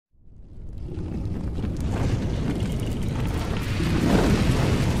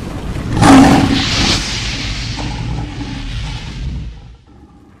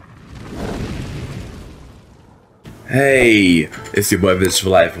Hey, it's your boy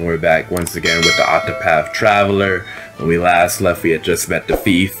ViciousfoLife, and we're back once again with the Octopath Traveler. When we last left, we had just met the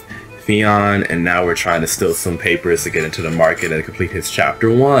thief, Therion, and now we're trying to steal some papers to get into the market and complete his chapter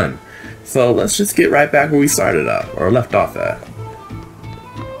 1. So let's just get right back where we started up, or left off at.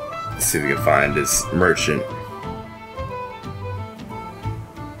 Let's see if we can find this merchant.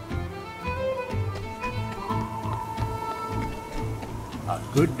 A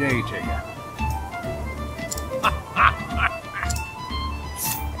good day to you.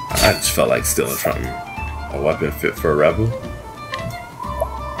 I just felt like stealing from a weapon fit for a rebel.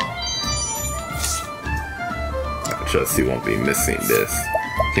 I trust he won't be missing this.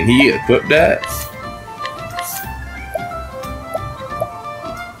 Can he equip that?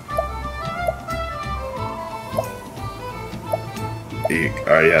 He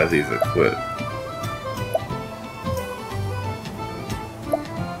already has these equipped.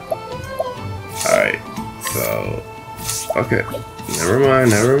 Alright, so... okay. Never mind,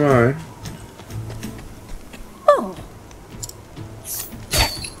 never mind. Oh.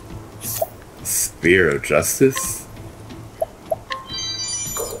 Spear of Justice?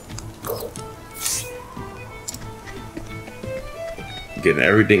 Getting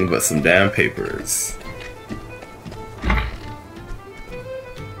everything but some damn papers.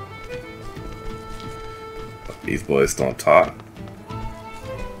 These boys don't talk.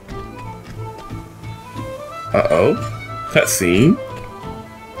 Uh-oh. Cutscene.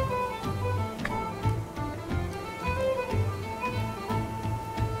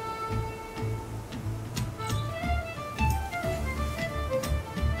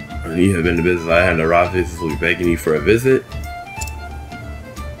 When you have been to business, I had the raw visitors will be begging you for a visit.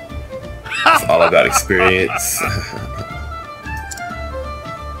 It's all about experience.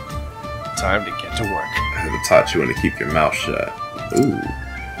 Time to get to work. I have taught you when to keep your mouth shut. Ooh.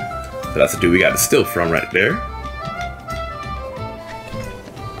 So that's the dude we got to steal from right there.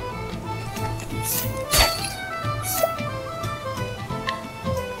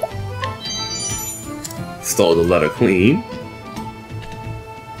 Stole the letter clean.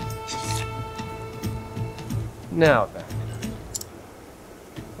 Now then.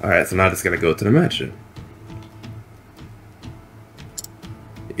 Alright, so now just gotta go to the mansion.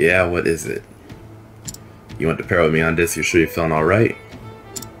 Yeah, what is it? You want to pair with me on this? You're sure you're feeling alright?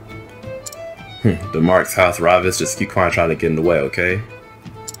 The Mark's house, Ravis, just keep quiet trying to get in the way, okay?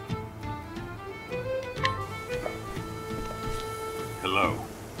 Hello.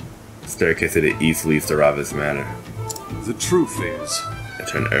 Staircase to the east leads to Ravis Manor. The truth is... I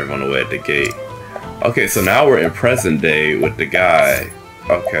turned everyone away at the gate. Okay, so now we're in present day with the guy.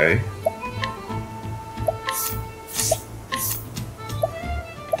 Okay.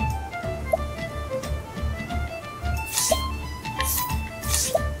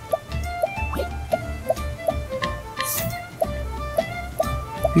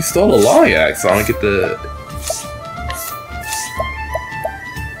 He stole a long axe, so I don't get the...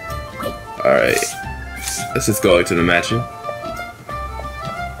 Alright. Let's just go into the mansion.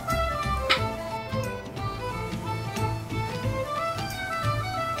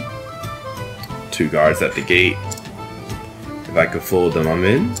 Two guards at the gate. If I could fool them, I'm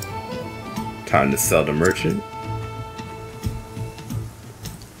in. Time to sell the merchant.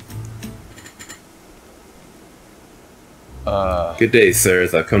 Good day,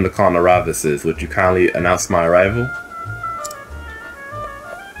 sirs. I've come to call on the Ravises. Would you kindly announce my arrival?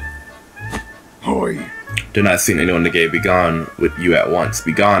 Hoy. Do not see anyone in the gate. Be gone with you at once.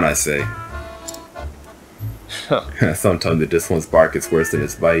 Be gone, I say. Sometimes this one's bark is worse than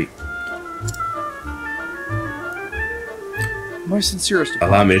its bite. My sincerest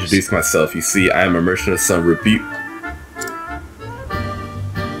apologies. Allow me to introduce myself. You see, I am a merchant of some repute.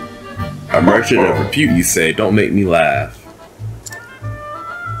 A merchant of repute, you say? Don't make me laugh.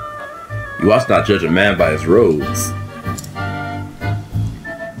 You ought not judge a man by his robes.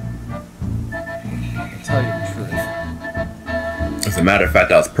 I'll tell you the truth. As a matter of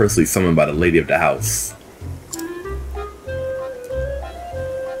fact, I was personally summoned by the lady of the house.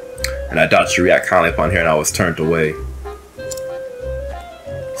 And I doubt she react kindly upon hearing I was turned away.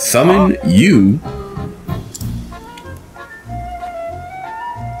 Summon you?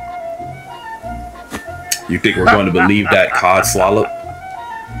 You think we're going to believe that cod swallow?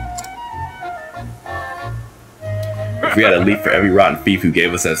 If we had a leaf for every rotten thief who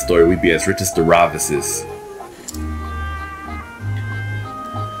gave us that story, we'd be as rich as the Ravises.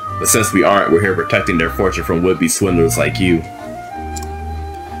 But since we aren't, we're here protecting their fortune from would-be swindlers like you.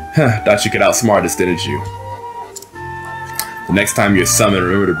 Thought you could outsmart us, didn't you? The next time you're summoned,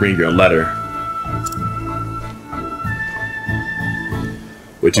 remember to bring your letter.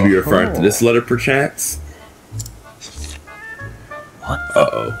 Would you be referring to this letter, perchance? What?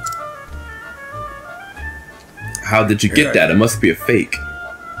 Uh-oh. How did you get that? It must be a fake.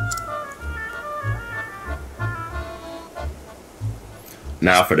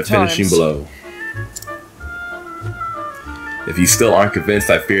 Now for the finishing blow. If you still aren't convinced,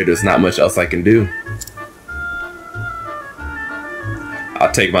 I fear there's not much else I can do.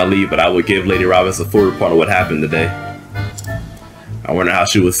 I'll take my leave, but I will give Lady Roberts a full report on what happened today. I wonder how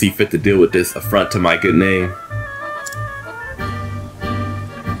she will see fit to deal with this affront to my good name.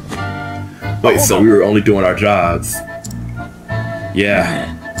 Wait, so we were only doing our jobs.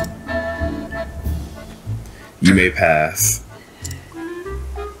 Yeah. You may pass.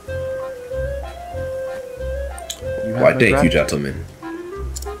 Why, thank you, gentlemen.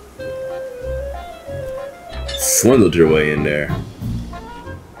 Swindled your way in there.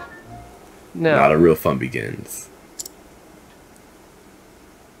 No. Now the real fun begins.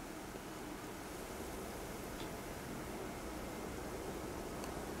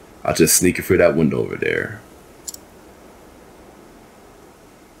 I'll just sneak it through that window over there.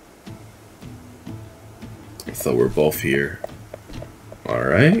 So we're both here.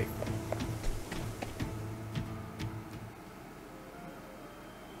 Alright.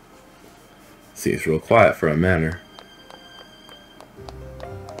 Seems real quiet for a manor.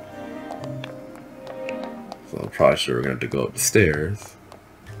 So I'm probably sure we're going to have to go up the stairs.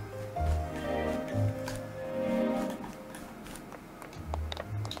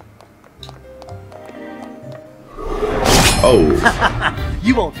 Oh.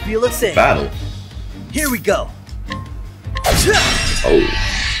 You won't feel a thing. Battle. Here we go. Oh.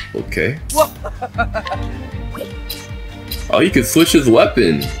 Okay. Oh, you can switch his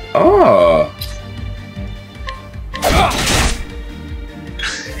weapon. Oh.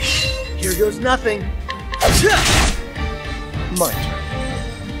 Here goes nothing. My turn.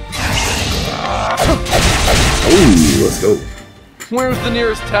 Ooh, let's go. Where's the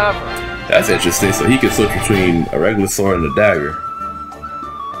nearest tavern? That's interesting. So he can switch between a regular sword and a dagger.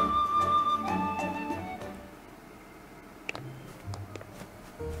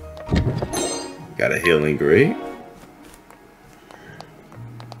 Got a healing grate.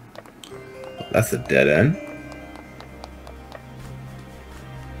 That's a dead end.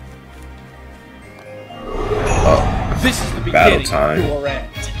 Oh, This is the battle beginning time. of your end.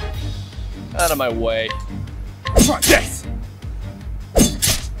 Out of my way. Yes.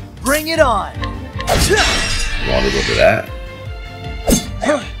 Bring it on. Want to go to that?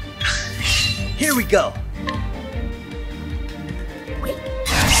 Here we go.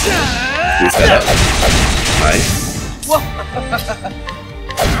 Boost that up. Nice.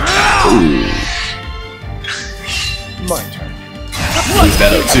 Ooh. My turn. Boost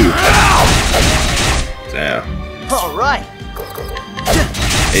that up too. Damn. All right.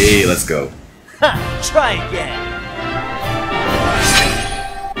 Hey, let's go. Try again.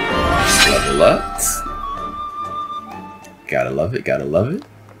 Level up. Gotta love it, gotta love it.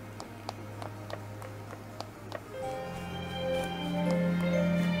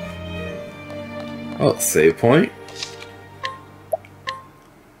 Oh, save point.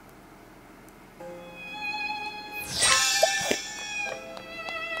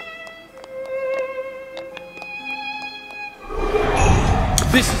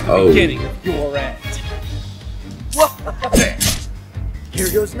 This is the beginning of your end. Here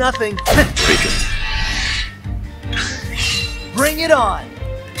goes nothing. Freaking. Bring it on.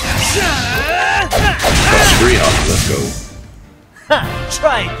 Plus 3 on it, let's go.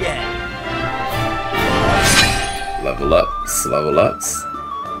 Try again. Level ups, level ups.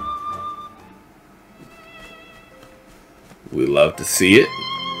 We love to see it.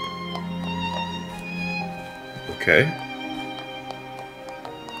 Okay.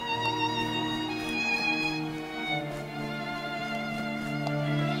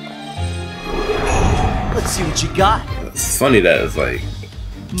 Let's see what you got. It's funny that it's like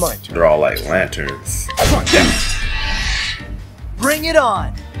My turn. they're all like lanterns. Bring it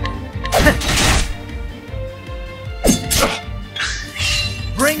on.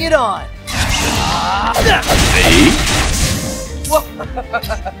 Bring it on. Hey.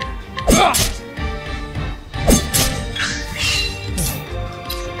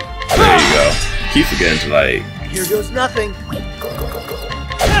 There you go. Keep forgetting to like. Here goes nothing.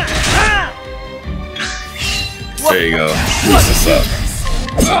 There you go. Boost this up.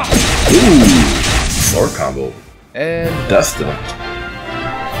 Ooh. Sword combo. And Dust them.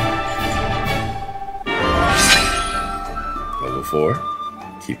 Level 4.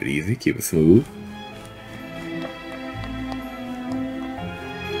 Keep it easy, keep it smooth.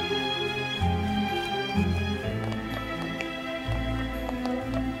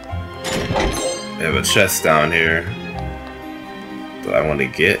 We have a chest down here. that I want to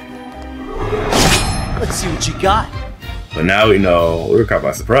get. Let's see what you got. But now we know we were caught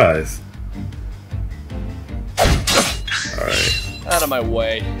by surprise. Alright. Out of my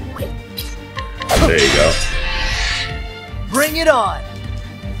way. There you go. Bring it on.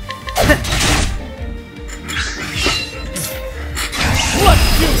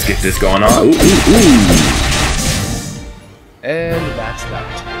 Let's get this going on. Ooh, ooh, ooh. And that's that.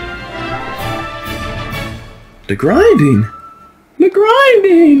 The grinding. The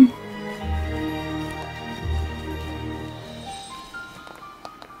grinding.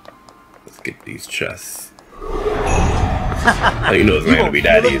 Let's get these chests. Oh, you know it's not gonna be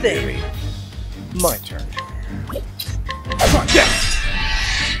that easy to me. My turn.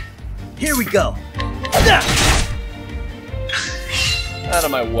 Here we go. Out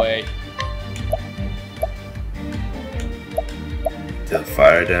of my way. The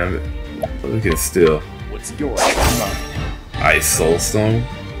fire damage. Look at still. What's yours is mine. Ice Soulstone.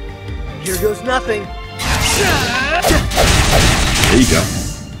 Here goes nothing. There you go.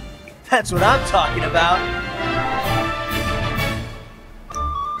 That's what I'm talking about.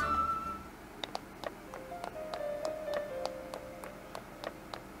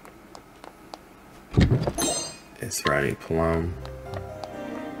 It's Riding Plum.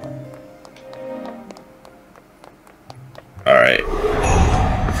 Alright.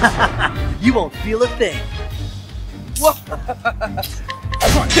 You won't feel a thing.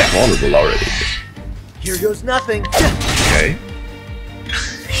 Vulnerable already. Here goes nothing. Okay.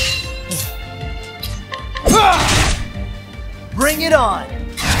 Bring it on.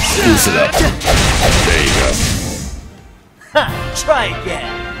 Boost it up. There you go. Ha! Try again.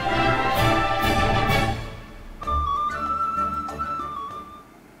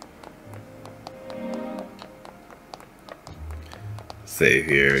 Save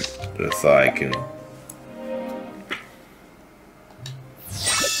here just so I can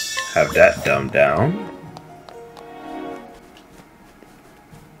have that dumbed down.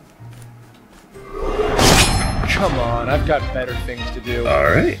 Come on, I've got better things to do.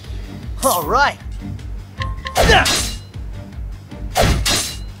 Alright. All right.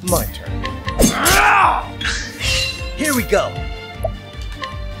 My turn. Here we go.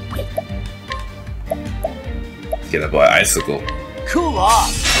 Let's get that boy Icicle. Cool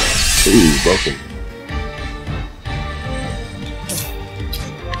off. Ooh, broke him.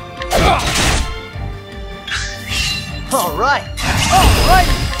 All right. All right.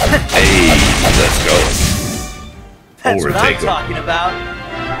 Hey, let's go. That's what I'm Overtake him. talking about.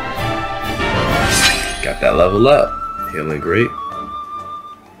 Got that level up. Healing great.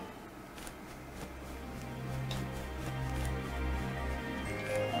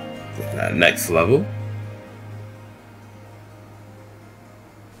 That next level.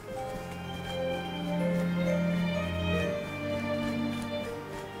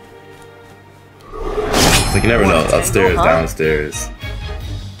 So you never know, upstairs, downstairs.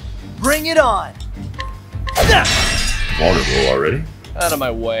 Bring it on. Vulnerable already. Out of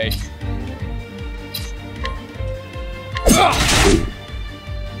my way. Ooh.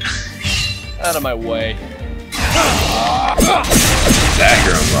 Out of my way.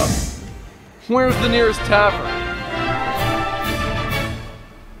 Dagger him up. Where's the nearest tavern?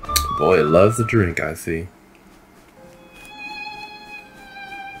 Boy loves the drink, I see.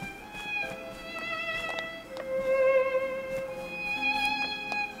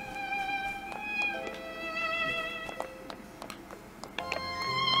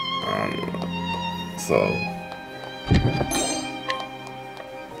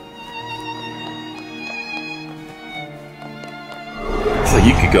 So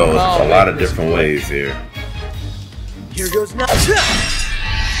you could go a lot of different ways here. Here goes nothing.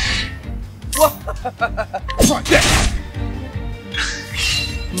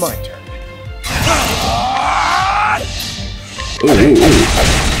 My turn. Ooh, ooh, ooh.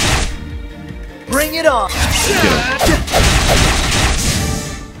 Bring it on. Get him.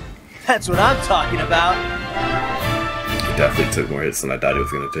 That's what I'm talking about. He definitely took more hits than I thought he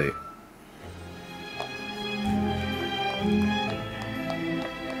was gonna take.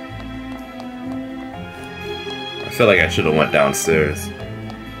 I feel like I should have went downstairs.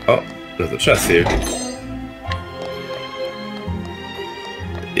 Oh, there's a chest here.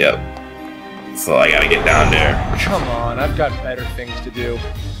 Yep. So I gotta get down there. Come on, I've got better things to do.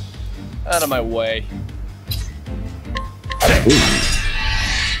 Out of my way. Ooh.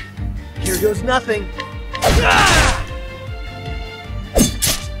 Here goes nothing.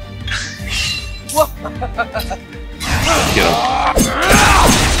 Get him.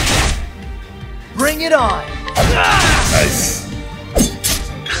 Bring it on. Nice.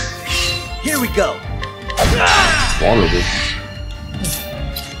 Here we go. Vulnerable.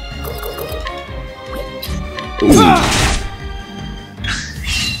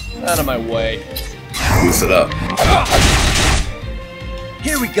 Out of my way. Boost it up.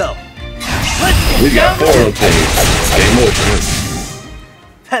 Here we go. Let's get We got down 4 to of things. Game over.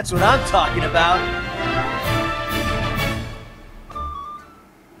 That's what I'm talking about.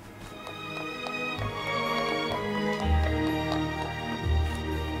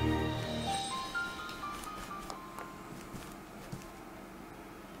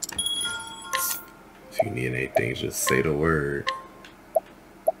 If you need anything, just say the word.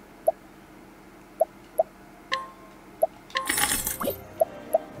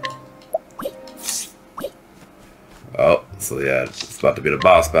 Oh, so yeah, it's about to be the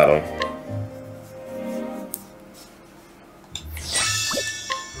boss battle.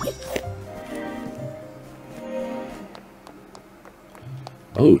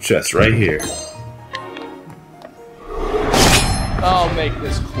 Oh, chest right here. I'll make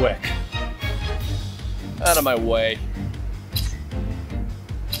this quick. Out of my way.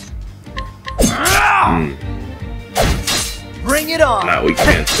 Bring it on. Not weak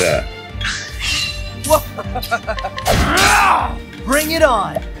against that. Bring it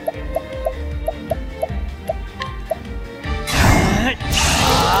on.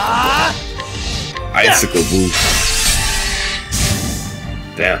 Icicle boost.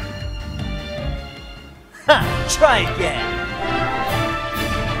 Damn. Ha, try again.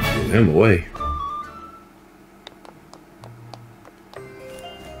 Move him away.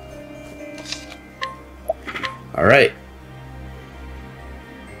 All right.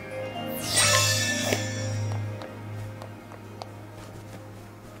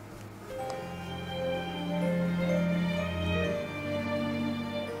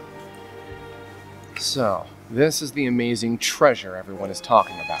 So, this is the amazing treasure everyone is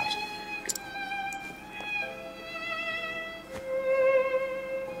talking about.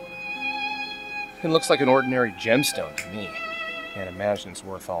 It looks like an ordinary gemstone to me. Can't imagine it's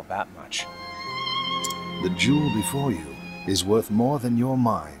worth all that much. The jewel before you is worth more than your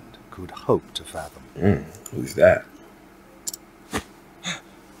mind could hope to fathom. Who's that?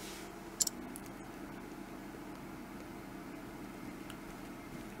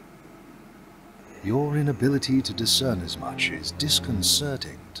 Your inability to discern as much is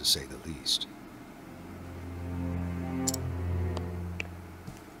disconcerting, to say the least.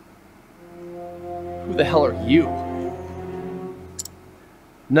 Who the hell are you?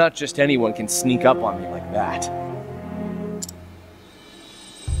 Not just anyone can sneak up on me like that.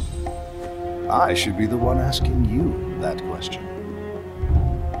 I should be the one asking you that question.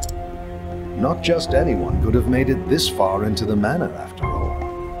 Not just anyone could have made it this far into the manor, after all.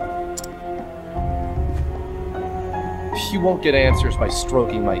 You won't get answers by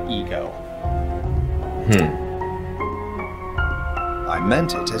stroking my ego. I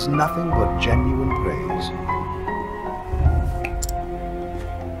meant it as nothing but genuine praise.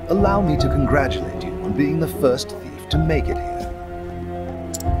 Allow me to congratulate you on being the first thief to make it here.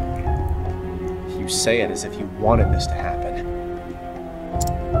 You say it as if you wanted this to happen.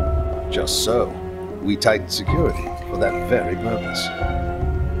 Just so, we tightened security for that very purpose.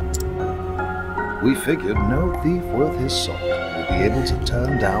 We figured no thief worth his salt would be able to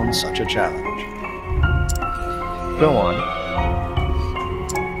turn down such a challenge. Go on.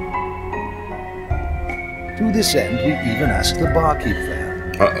 To this end, we even asked the barkeep there.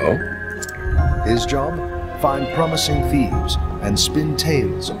 Uh-oh. His job? Find promising thieves and spin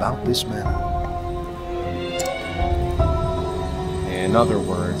tales about this manor. In other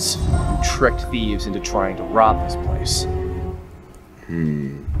words, you tricked thieves into trying to rob this place.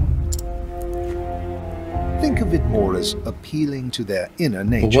 Think of it more as appealing to their inner But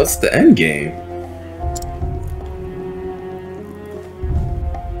nature. what's the end game?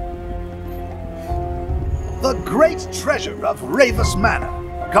 The great treasure of Ravus Manor,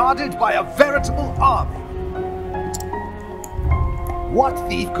 guarded by a veritable army. What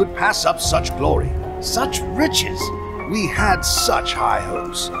thief could pass up such glory, such riches? We had such high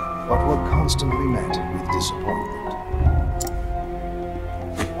hopes, but were constantly met with disappointment.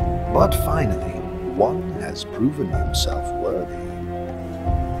 But finally, one has proven himself worthy.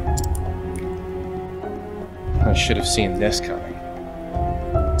 I should have seen this coming.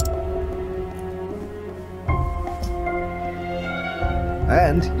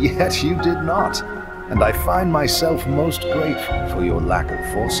 And yet you did not. And I find myself most grateful for your lack of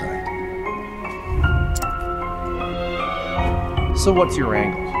foresight. So what's your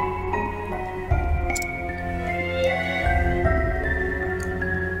angle?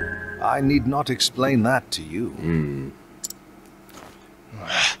 I need not explain that to you.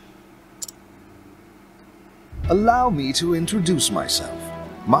 Allow me to introduce myself.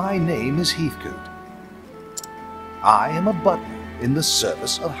 My name is Heathcote. I am a butler in the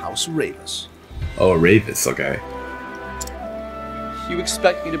service of House Ravis. Oh, Ravis, okay. You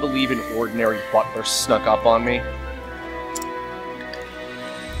expect me to believe an ordinary butler snuck up on me?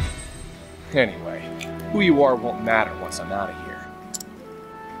 Anyway, who you are won't matter once I'm out of here.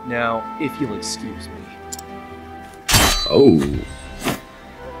 Now, if you'll excuse me. Oh.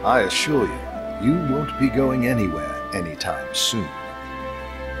 I assure you, you won't be going anywhere anytime soon.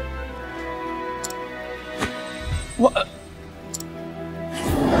 What?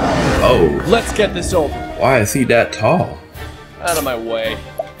 Oh. Let's get this over. Why is he that tall? Out of my way.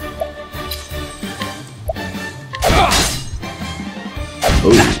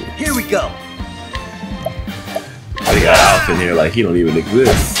 Oh. Here we go. They got Alf in here like he don't even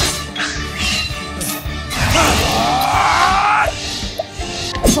exist.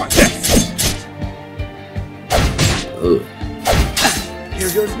 Ugh. Here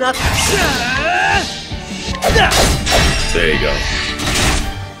goes nothing. There you go.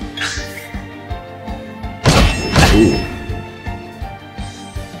 Ooh.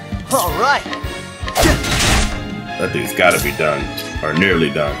 All right. That dude's gotta be done. Or nearly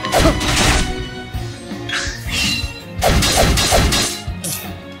done.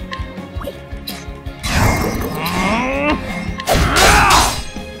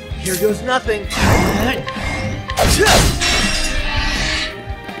 Here goes nothing.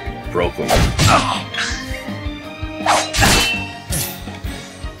 Broke him.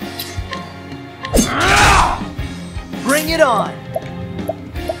 Bring it on.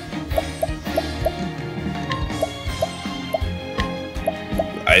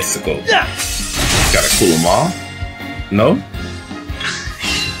 Icicle. Gotta cool him off? No?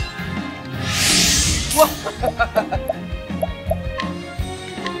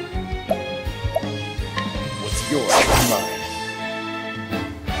 What's yours is mine.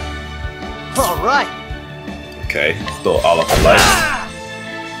 All right. Okay, still all of the life.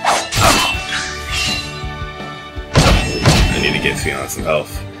 I need to get Therion some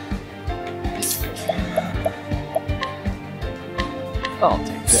health. I'll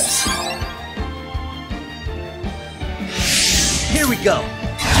take this. Here we go.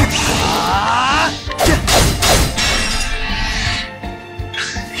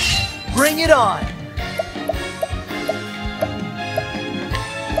 Bring it on.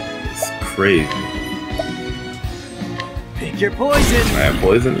 It's crazy. Pick your poison. I have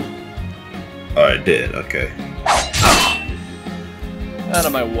poison? Oh, I did, okay. Out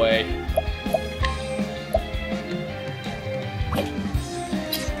of my way.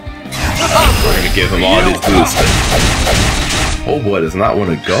 We're gonna give him all these boosts. Oh boy, does not want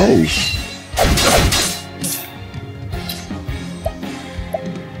to go.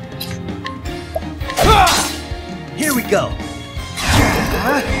 Here we go.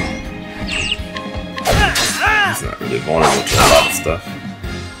 He's not really vulnerable to a lot of stuff.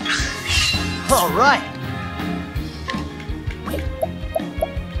 All right.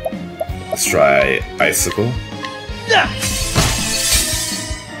 Let's try Icicle.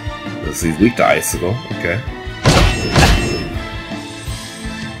 He's weak to Icicle, okay.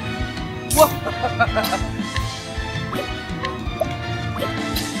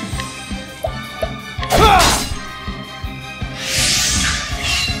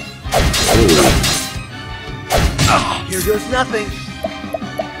 Here goes nothing.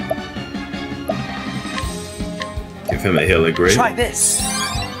 Give him a healer grade. Try this.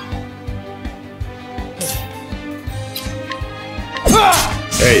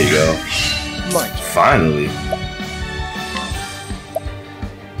 There you go. My turn. Finally.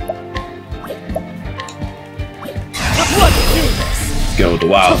 Let's do this. Let's go with the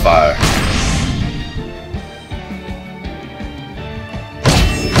wildfire.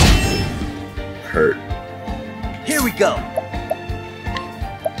 Hurt. Here we go.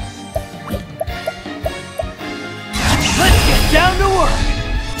 Let's get down to work.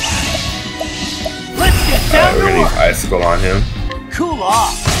 Let's get down We're to gonna use work. Icicle on him. Cool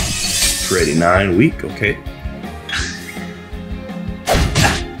off. 389, weak, okay.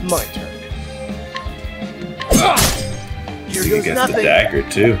 My turn. Here He goes gets the nothing. dagger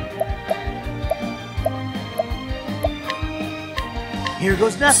too. Here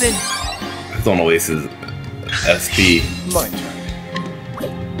goes nothing. He's on the waste his SP. My turn.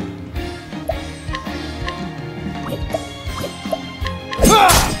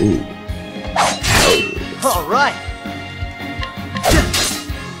 Ooh. Oh. All right.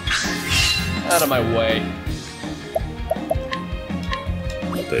 Out of my way.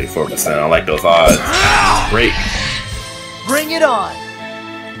 34%. I like those odds. Break. Bring it on.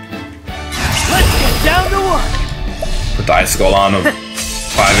 Let's get down to work. Put the icicle on him.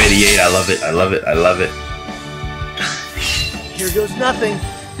 588. I love it. I love it. I love it. Here goes nothing.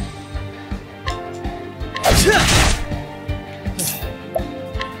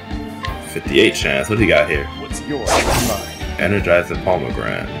 58 chance. What do you got here? What's yours is mine. Energize the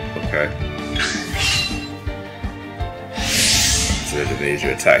pomegranate. Okay. So it evades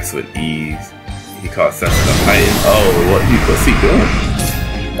your attacks with ease. He caught sensitive height. Oh, what's he doing?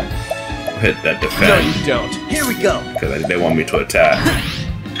 Hit that No, defense. you don't. Here we go. Because they want me to attack.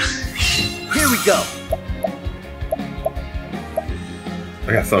 Here we go.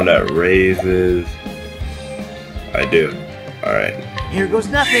 I got some that raises. I do. Alright. Here goes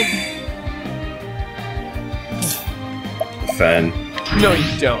nothing. Defend. No,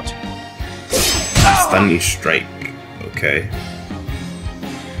 you don't. Stunning strike. Okay.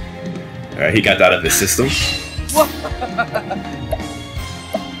 Alright, he got that out of his system.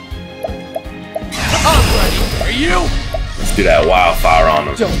 I'm ready. Are you? Let's do that wildfire on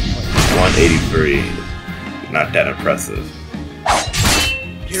him. Don't. 183. Not that impressive.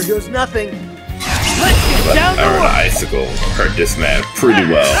 Here goes nothing. Let's get But down to Iron work. Icicle hurt this man pretty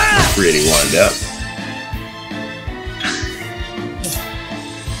well. 381, yep.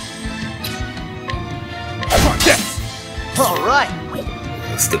 All right.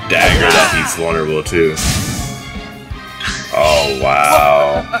 It's the dagger that he's vulnerable to. Oh,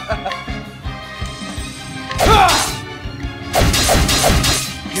 wow.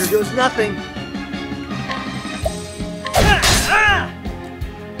 Here goes nothing.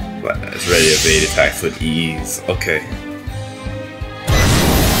 But it's ready to evade attacks with ease. Okay.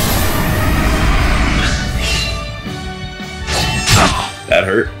 That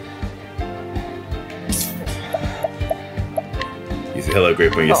hurt. Use a healer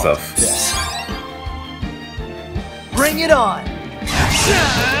grape on yourself. Yes. Bring it on.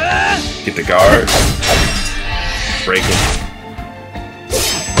 Get the guard. Break him.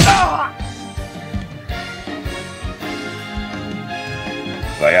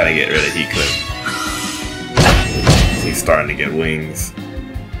 So I gotta get rid of heat clip. He's starting to get wings.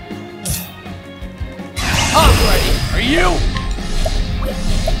 I'm ready. Are you?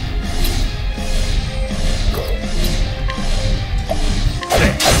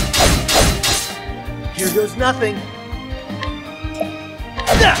 Here goes nothing.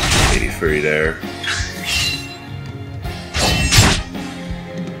 83 there.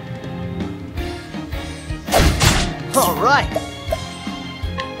 All right.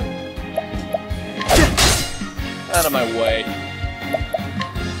 Out of my way.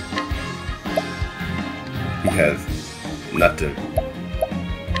 He has nothing.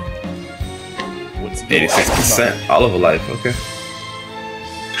 What's yours? 86%. All of a life, okay.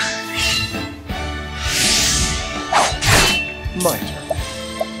 My turn.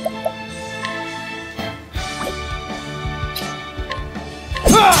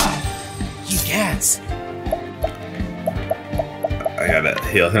 You dance. I gotta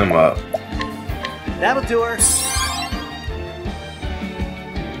heal him up. That'll do her.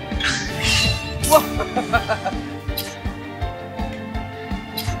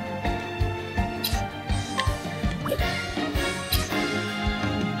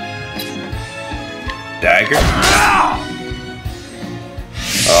 Dagger.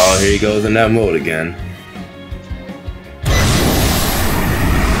 Oh, here he goes in that mode again.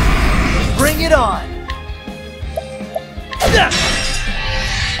 Bring it on.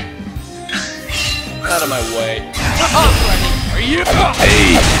 Out of my way. I'm ready. Are you?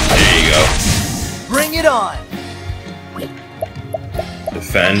 Hey, there you go. Bring it on.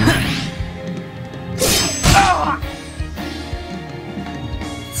 Defend.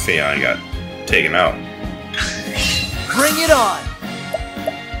 Therion got taken out. Bring it on.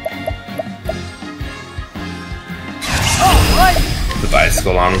 All right. Put the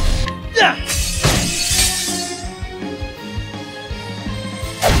icicle on him.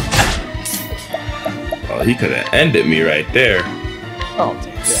 Oh, he could have ended me right there. I'll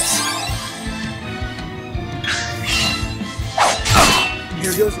take this.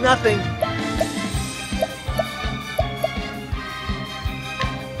 Here goes nothing.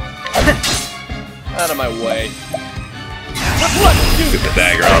 Out of my way. Get the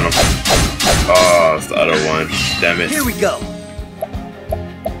dagger on him. Oh, it's the other one. Damn it. Here we go.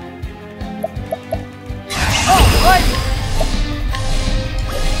 All right.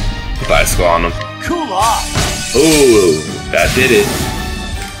 Put the icicle on him. Cool off. Ooh, that did it.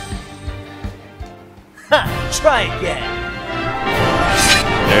 Ha, try again.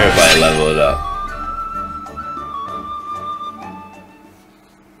 Everybody level it up.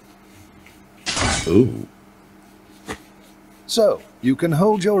 Ooh. So, you can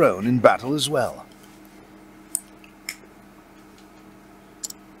hold your own in battle as well.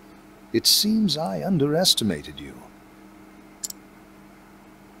 It seems I underestimated you.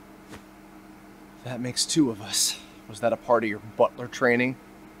 That makes two of us. Was that a part of your butler training?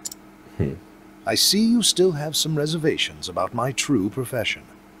 I see you still have some reservations about my true profession.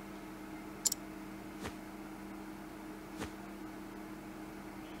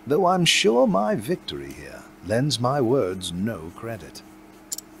 Though I'm sure my victory here lends my words no credit.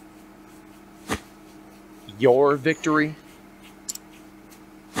 Your victory?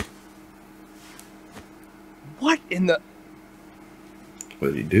 What in the...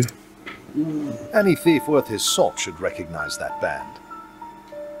 What did he do? Any thief worth his salt should recognize that band.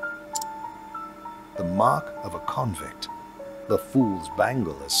 The mark of a convict. The fool's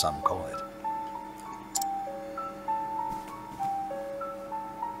bangle, as some call it.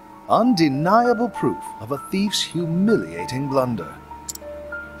 Undeniable proof of a thief's humiliating blunder.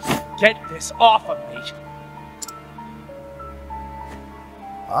 Get this off of me!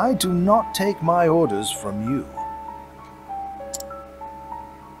 I do not take my orders from you.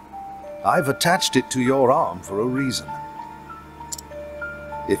 I've attached it to your arm for a reason.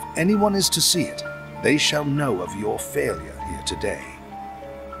 If anyone is to see it, they shall know of your failure here today.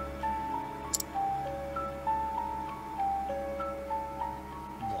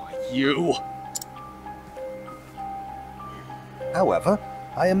 Why, you... However,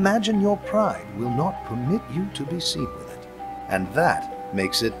 I imagine your pride will not permit you to be seen with it, and that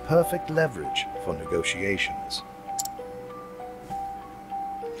makes it perfect leverage for negotiations.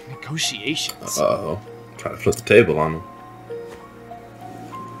 Negotiations? Uh-oh. Trying to flip the table on him.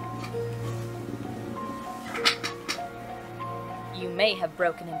 You may have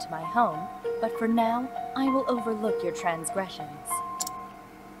broken into my home, but for now, I will overlook your transgressions.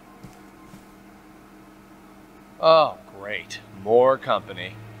 Oh, great. More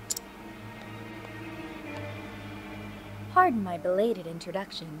company. Pardon my belated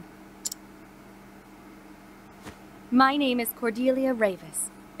introduction. My name is Cordelia Ravis,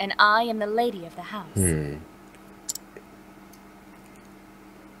 and I am the lady of the house.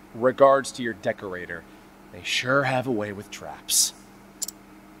 Regards to your decorator. They sure have a way with traps.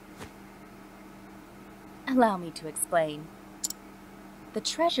 Allow me to explain. The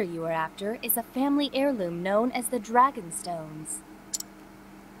treasure you are after is a family heirloom known as the Dragonstones.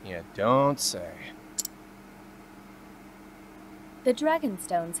 You don't say. The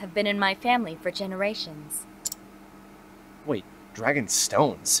Dragonstones have been in my family for generations. Wait, dragon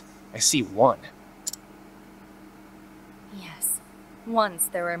stones? I see one. Yes, once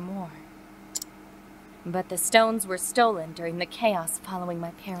there were more. But the stones were stolen during the chaos following my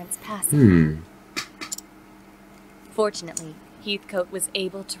parents' passing. Fortunately, Heathcote was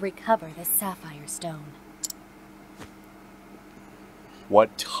able to recover the Sapphire Stone.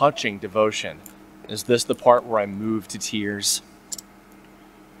 What touching devotion. Is this the part where I move to tears?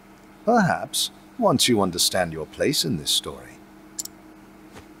 Perhaps, once you understand your place in this story.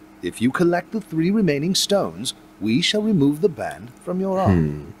 If you collect the 3 remaining stones, we shall remove the band from your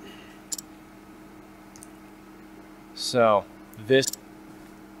arm. So, this...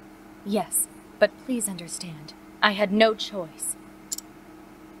 Yes, but please understand, I had no choice.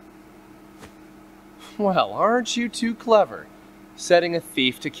 Well, aren't you too clever? Setting a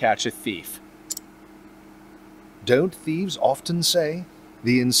thief to catch a thief. Don't thieves often say,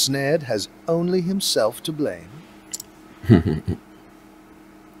 the ensnared has only himself to blame?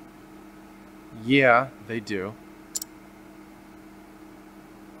 Yeah, they do.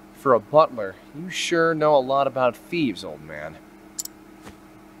 For a butler, you sure know a lot about thieves, old man.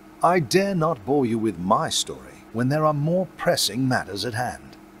 I dare not bore you with my story when there are more pressing matters at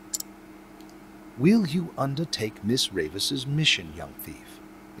hand. Will you undertake Miss Ravis's mission, young thief?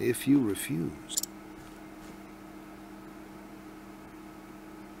 If you refuse...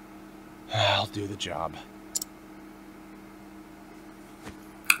 I'll do the job.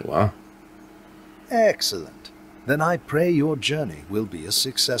 Wow. Excellent. Then I pray your journey will be a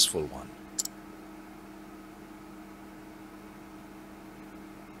successful one.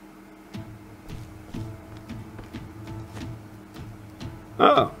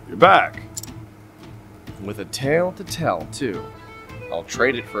 Oh, you're back. With a tale to tell, too. I'll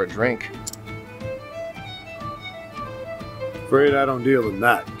trade it for a drink. Afraid I don't deal in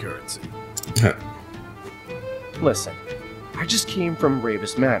that currency. Listen, I just came from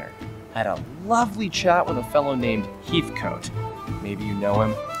Ravis Manor. Had a lovely chat with a fellow named Heathcote. Maybe you know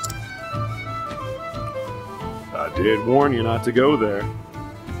him? I did warn you not to go there.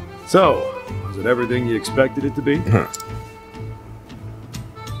 So, was it everything you expected it to be?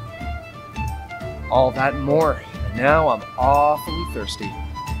 All that and more. And now I'm awfully thirsty.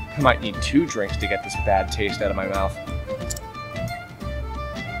 I might need 2 drinks to get this bad taste out of my mouth.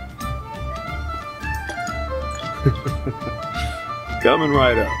 Coming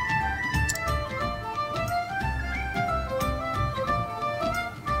right up.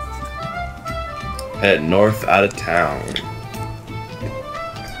 Head north out of town.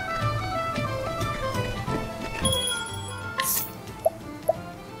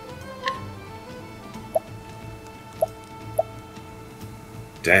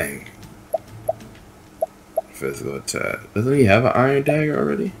 Dang. Physical attack. Doesn't he have an iron dagger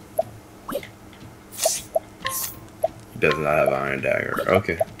already? He does not have an iron dagger.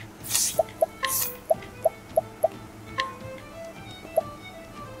 Okay.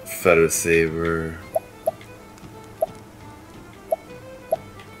 Feather saber.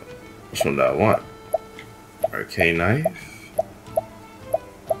 Which one do I want? Arcane knife.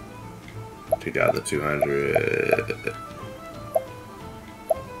 Take out the 200.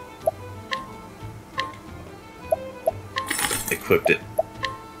 Equipped it.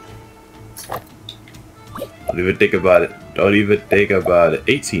 Don't even think about it. Don't even think about it.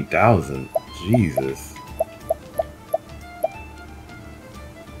 18,000. Jesus.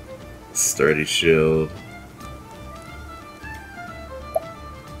 Sturdy shield.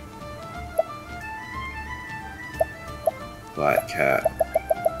 Black cat.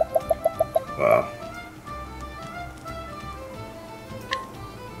 Wow.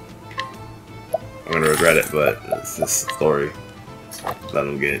 I'm gonna regret it, but it's just a story. Let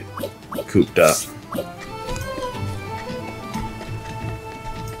him get cooped up.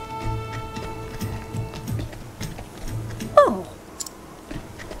 Oh.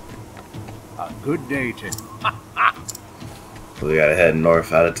 A good day to... So we gotta head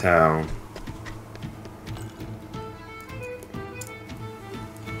north out of town.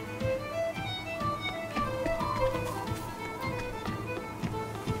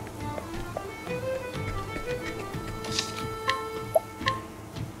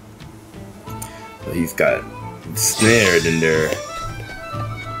 So he's got snared in their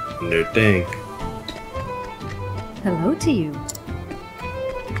thing. Hello to you.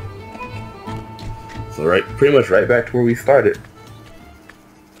 So pretty much right back to where we started.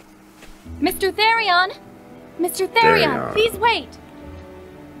 Mr. Therion! Mr. Therion, Therion. please wait!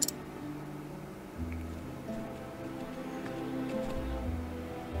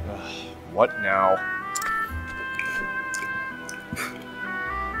 What now?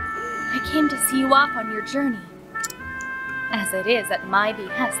 I came to see you off on your journey. As it is at my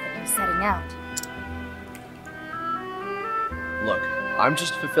behest that you're setting out. Look, I'm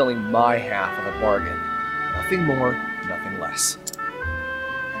just fulfilling my half of the bargain. Nothing more, nothing less.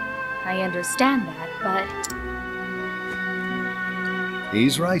 I understand that, but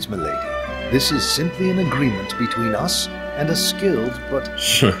He's right, milady. This is simply an agreement between us and a skilled but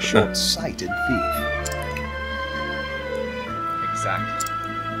short-sighted thief. Exactly.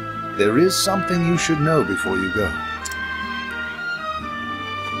 There is something you should know before you go.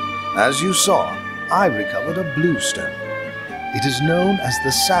 As you saw, I recovered a blue stone. It is known as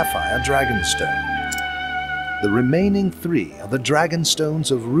the Sapphire Dragonstone. The remaining 3 are the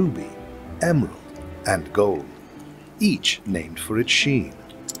Dragonstones of Ruby, Emerald, and Gold, each named for its sheen.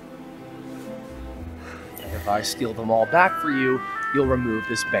 And if I steal them all back for you, you'll remove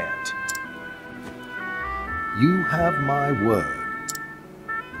this band. You have my word.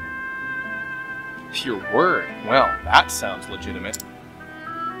 Your word? Well, that sounds legitimate.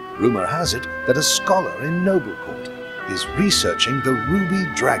 Rumor has it that a scholar in Noblecourt is researching the Ruby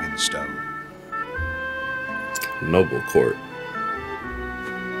Dragonstone. Noble Court.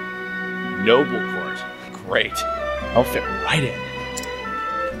 Noble Court. Great. I'll fit right in.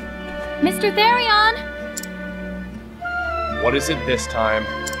 Mr. Therion! What is it this time?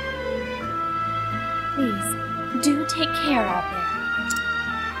 Please, do take care out there.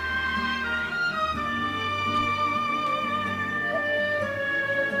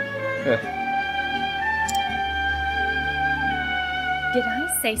 Did I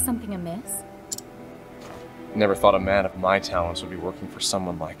say something amiss? Never thought a man of my talents would be working for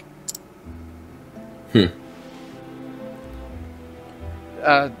someone like...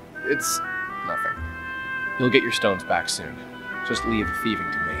 It's nothing. You'll get your stones back soon. Just leave the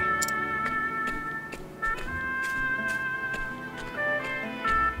thieving to me.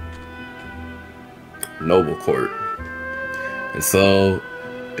 Noble Court. And so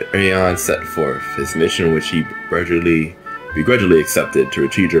Therion set forth his mission, which he begrudgingly accepted, to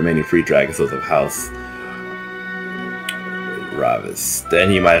retrieve the remaining 3 Dragonstones of House Ravis. Then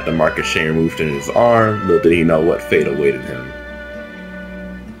he might have to mark a chain removed in his arm. Little did he know what fate awaited him.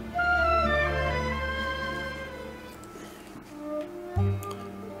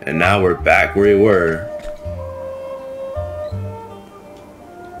 And now we're back where we were.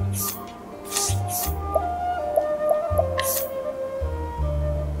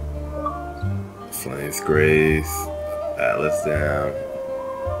 Flames Grace. Atlas down.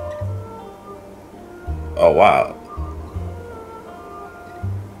 Oh wow.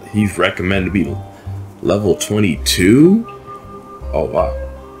 He's recommended to be level 22? Oh wow.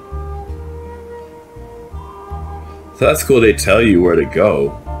 So that's cool, they tell you where to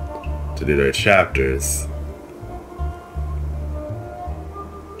go to do their chapters.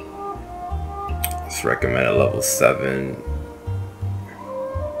 It's recommended level 7.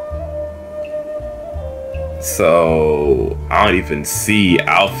 So I don't even see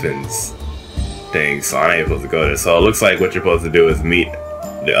Alphin's thing, so I ain't supposed to go there. So it looks like what you're supposed to do is meet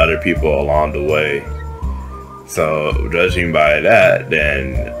the other people along the way. So judging by that,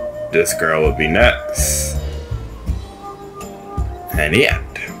 then this girl would be next. And yeah.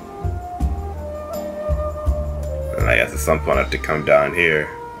 And I guess at some point I have to come down here.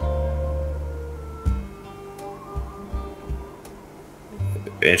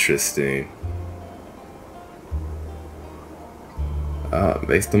 Interesting.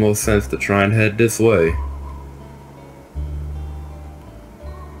 Makes the most sense to try and head this way.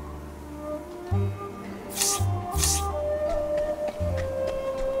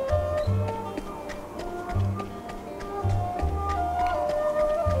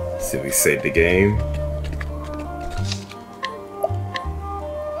 See if we save the game.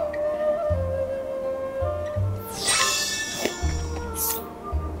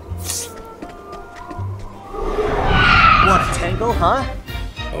 Want a tangle, huh?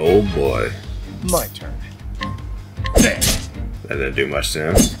 Oh boy. My turn. That didn't do much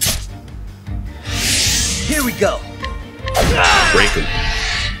to him. Here we go. Break him.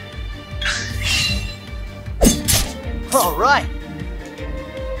 All right.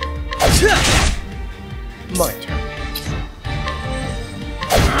 My turn.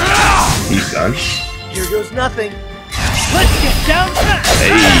 He's done. Here goes nothing. Let's get down.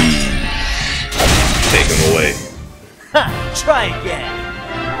 Hey. Take him away. Ha! Try again.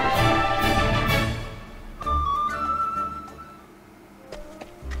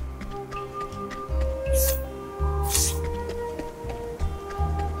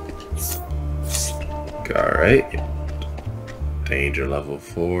 Alright. Danger level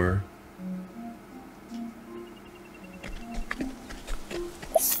 4.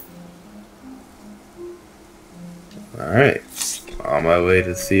 Alright. On my way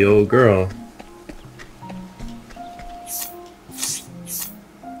to see old girl.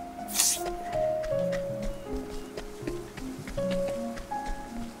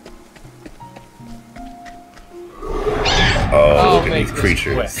 Oh, look at these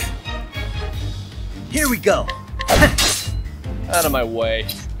creatures. Quick. Here we go. Out of my way.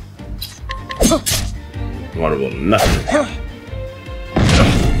 Vulnerable to nothing.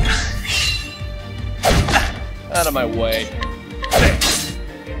 Out of my way.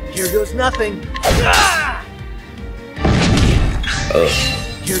 Here goes nothing. Ugh.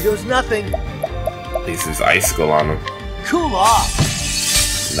 Here goes nothing. At least there's icicle on him. Cool off.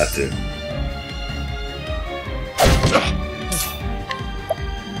 Nothing.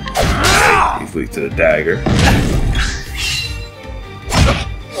 He's weak to the dagger.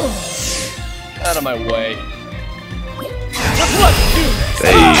 Out of my way. Let's do this.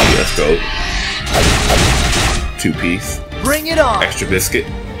 Hey, let's go. 2-piece. Bring it on. Extra biscuit.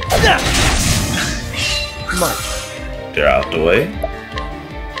 My They're out the way.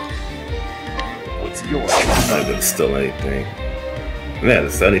 What's yours? Not gonna steal anything. Man,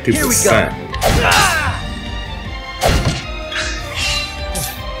 it's 72%. Here we go.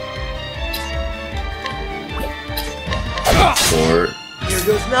 Forward. Here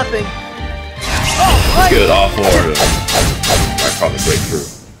goes nothing. Let's get all four of them. I probably break through.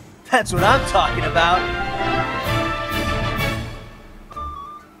 That's what I'm talking about.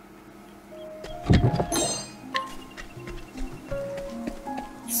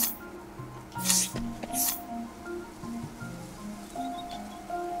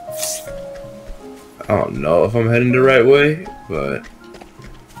 I don't know if I'm heading the right way, but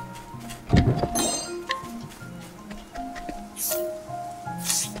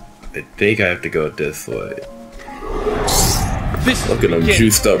I think I have to go this way. This Look at them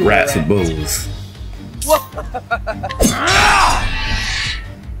juiced up rats and bulls.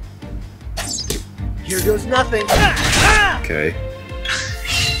 Here goes nothing. Okay.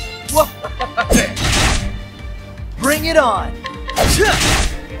 Bring it on.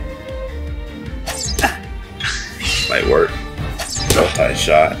 Might work. Multi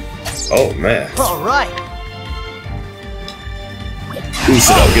shot. Oh man. All right.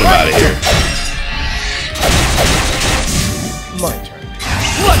 Boost it up, get him out of here. My turn.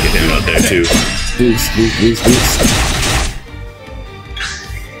 Get him out there too. Boost, boost, boost, boost.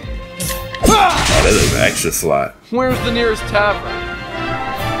 Oh, that is an extra slot. Where's the nearest tavern?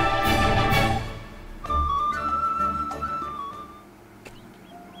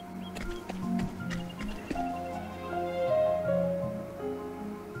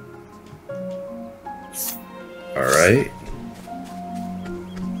 Alright.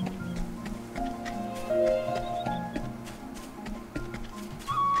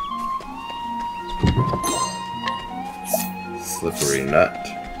 Slippery nut.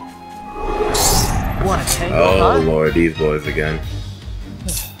 Want to tangle, Oh huh? lord, these boys again.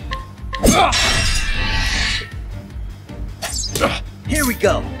 Here we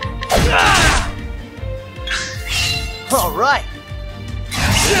go. All right.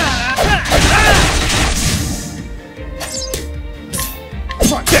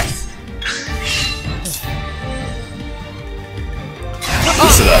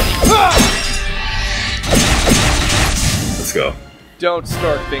 Listen up. Let's go. Don't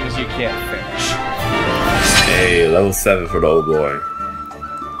start things you can't finish. Hey, level 7 for the old boy.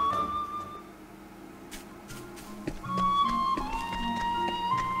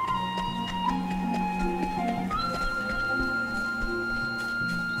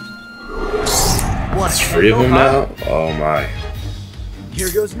 Want There's to 3 of tangle, them huh? now? Oh my.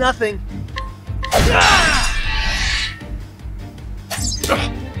 Here goes nothing.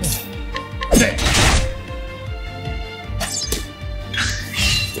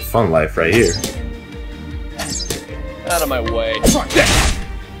 The fun life right here. Out of my way.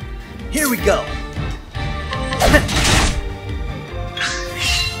 Here we go.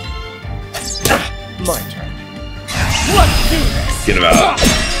 My turn. Let's do this. Get him out.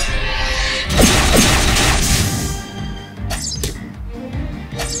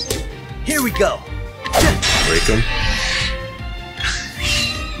 Here we go. Break him.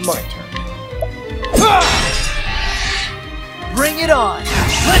 My turn. Bring it on.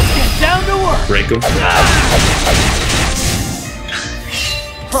 Let's get down to work. Break him.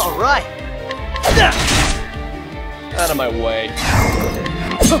 All right. Out of my way.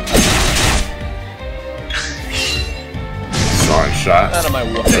 Strong shot. Out of my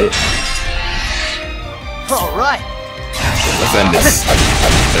way. All right. Let's end this.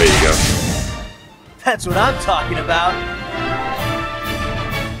 There you go. That's what I'm talking about.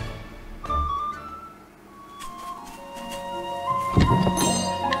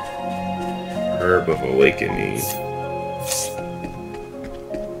 Herb of Awakening.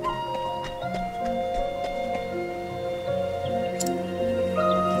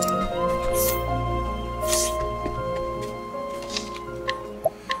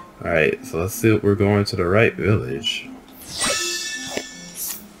 Alright, so let's see if we're going to the right village.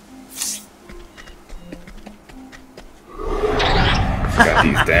 Got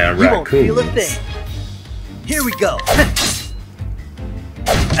these damn You won't feel a raccoons. thing. Here we go.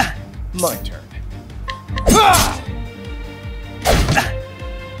 My turn.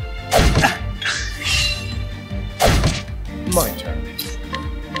 My turn.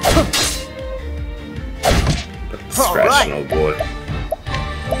 All Scratching, right. old boy.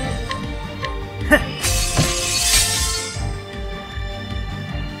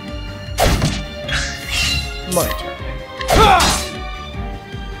 My turn.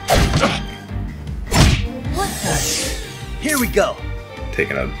 Here we go.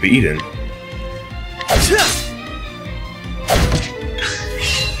 Taking a beating.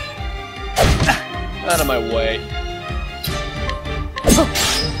 Out of my way.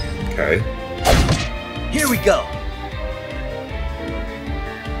 Okay. Here we go.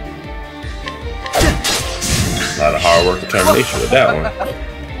 A lot of hard work determination with that one.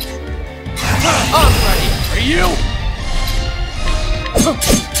 I'm ready for you.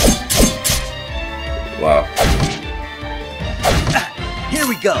 Wow. Here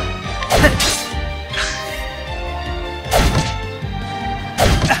we go.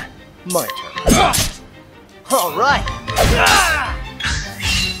 My turn. All right.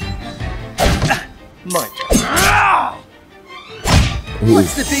 My turn. Ooh.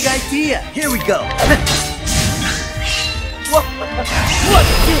 What's the big idea? Here we go.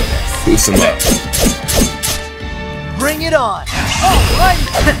 Let's do this. Boost him up. Bring it on. All right.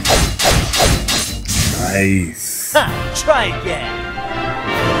 Nice. Ha, try again.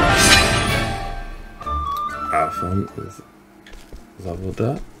 Alpha is leveled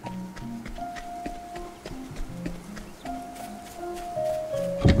up.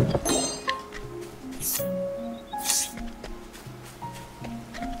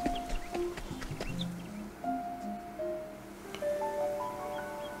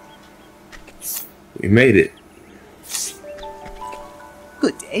 We made it.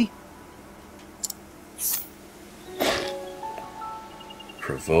 Good day.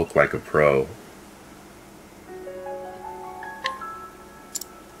 Provoke like a pro.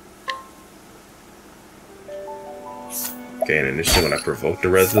 Gain initiative when I provoke the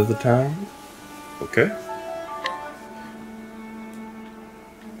rest of the town. Okay.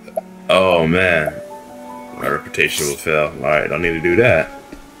 Oh man. My reputation will fail. Alright, don't need to do that.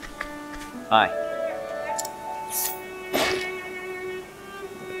 Hi.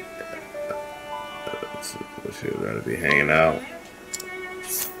 We're gonna be hanging out.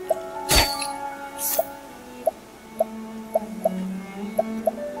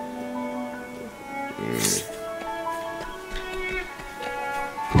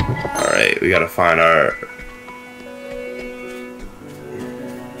 Alright, we gotta find our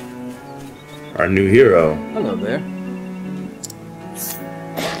new hero. Hello there.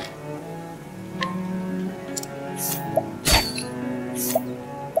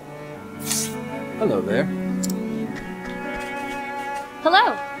 Hello there.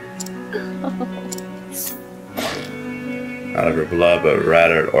 Hello. Out of her blood, but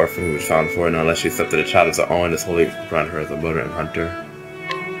rather an orphan who was found for it, unless she accepted a child as her own, this holy brand her as a mother and hunter.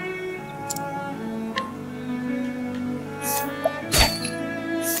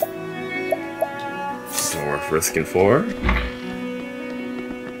 Don't worth risking for.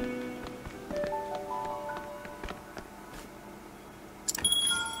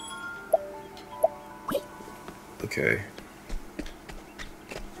 Okay.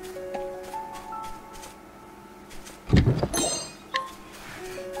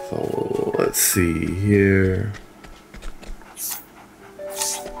 So let's see here.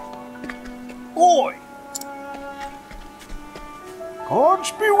 Oi!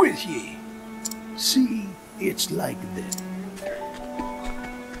 Gods be with ye. See, it's like this.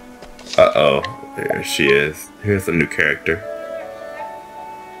 Uh-oh. There she is. Here's a new character.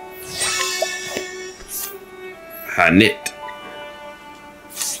 Hanit.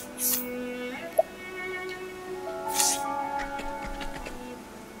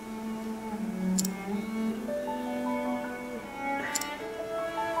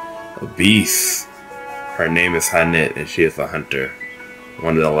 A beast. Her name is Hanit, and she is a hunter.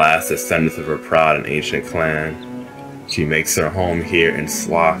 One of the last descendants of her proud and ancient clan. She makes her home here in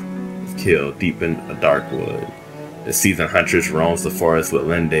Sloth Kill, deep in a dark wood. The seasoned huntress roams the forest with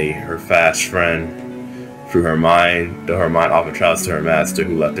Linde, her fast friend. Though her mind often travels to her master,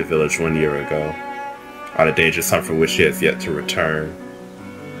 who left the village 1 year ago, on a dangerous hunt from which she has yet to return.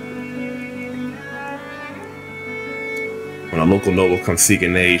 When a local noble comes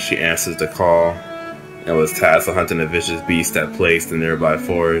seeking aid, she answers the call, and was tasked with hunting a vicious beast that plagues the nearby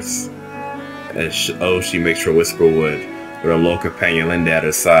forest. And she makes her whisper wood. With her low companion Linda at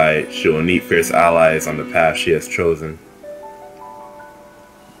her side, she will meet fierce allies on the path she has chosen.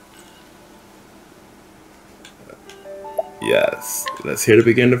 Yes, let's hear the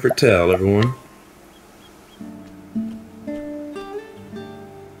beginning of her tale, everyone.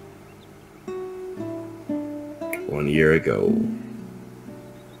 One year ago.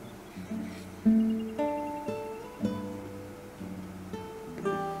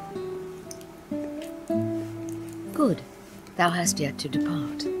 Good. Thou hast yet to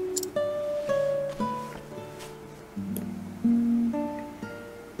depart.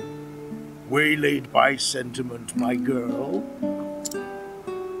 Waylaid by sentiment, my girl.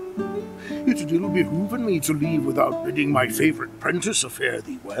 It ill behooven me to leave without bidding my favorite prentice fare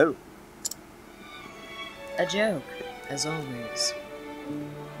thee well. A joke, as always.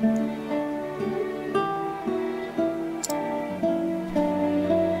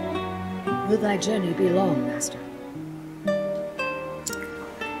 Will thy journey be long, master?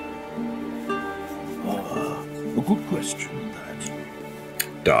 A good question, that.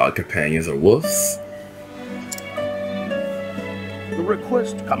 Dog companions or wolves? The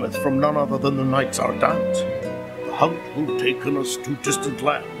request cometh from none other than the knights Ardent. The hunt will taken us to distant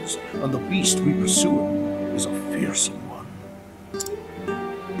lands, and the beast we pursue is a fearsome one.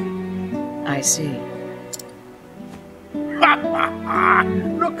 I see. Ha ha ha!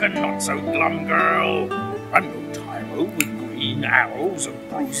 Looking not so glum, girl. I'm no tyro with green arrows and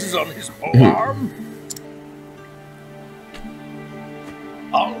bruises on his forearm.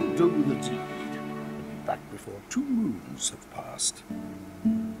 I'll do the deed, and be back before 2 moons have passed.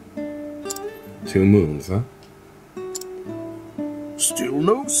 2 moons, huh? Still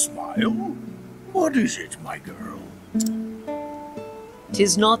no smile? What is it, my girl?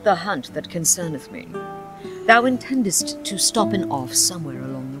 'Tis not the hunt that concerneth me. Thou intendest to stop and off somewhere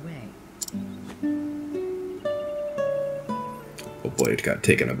along the way. Oh boy, it got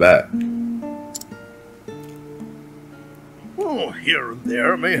taken aback. Oh, here and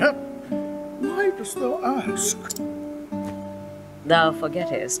there, mayhap. Why dost thou ask? Thou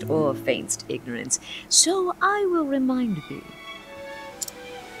forgettest or feign'st ignorance, so I will remind thee.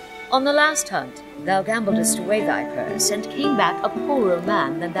 On the last hunt, thou gambledest away thy purse, and came back a poorer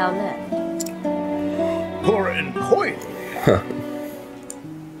man than thou left. Poor and coy.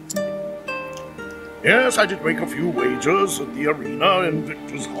 Yes, I did make a few wagers at the arena in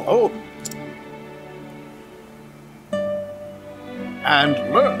Victor's Hollow. And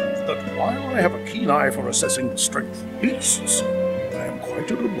learned that while I have a keen eye for assessing the strength of beasts, I am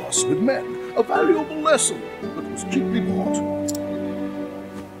quite at a loss with men. A valuable lesson that was cheaply bought.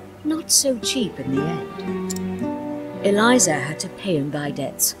 Not so cheap in the end. Eliza had to pay him thy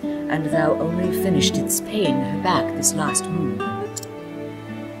debts, and thou only finishedst paying her back this last move.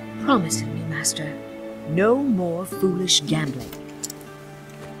 Promise me, master, no more foolish gambling.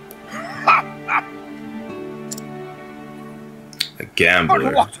 A gambler.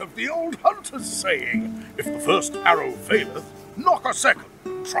 But what of the old hunter's saying? If the first arrow faileth, knock a second,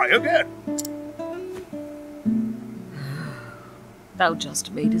 try again. Thou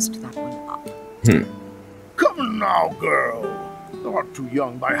just madest that one up. Come now, girl. Thou art too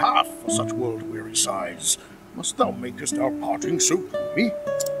young by half for such world-weary sighs. Must thou makest our parting so gloomy?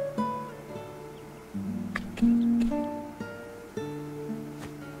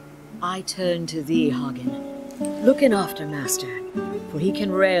 I turn to thee, Hagen. Looking after master, for he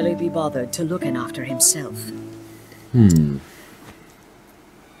can rarely be bothered to looking after himself. Even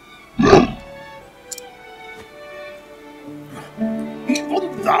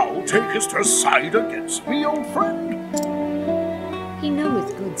thou takest her side against me, old friend? He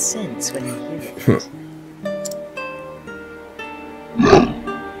knoweth good sense when he heareth it.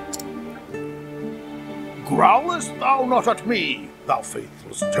 Growlest thou not at me, thou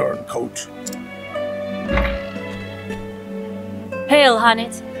faithless turncoat? Hail,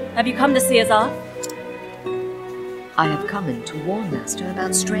 Hanit. Have you come to see us off? I have come in to warn master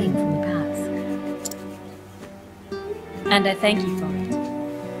about straying from the path. And I thank you for it.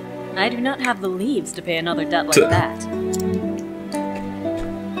 I do not have the leaves to pay another debt like that.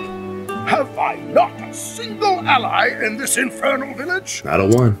 Have I not a single ally in this infernal village? Not a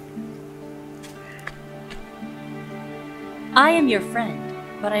one. I am your friend,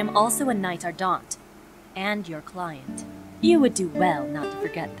 but I am also a Knight Ardent, and your client. You would do well not to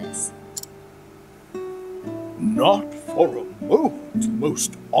forget this. Not for a moment,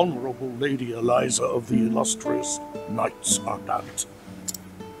 most honorable Lady Eliza of the illustrious Knights Ardent.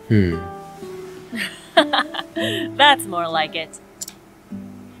 That's more like it.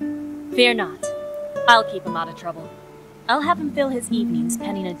 Fear not. I'll keep him out of trouble. I'll have him fill his evenings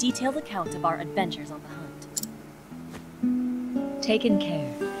penning a detailed account of our adventures on the hunt. Taken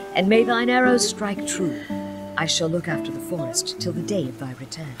care, and may thine arrows strike true. I shall look after the forest till the day of thy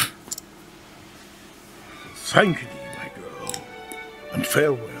return. Thank thee, my girl, and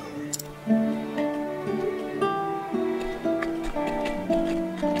farewell.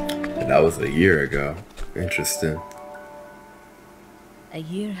 And that was a year ago. Interesting. A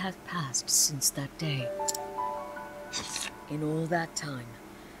year hath passed since that day. In all that time,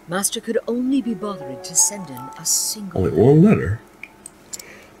 master could only be bothered to send in a single... Only one letter.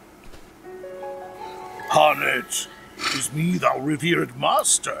 Harnet, 'tis me, thou revered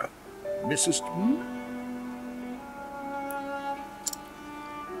master. Missest me?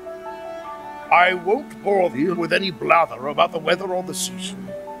 I won't bore thee with any blather about the weather or the season.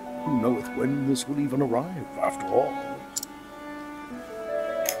 Who knoweth when this will even arrive, after all?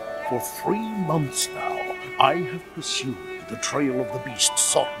 For 3 months now, I have pursued the trail of the beast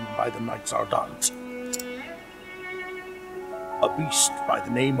sought by the Knights Ardent. A beast by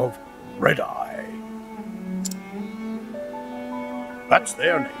the name of Red-Eye. That's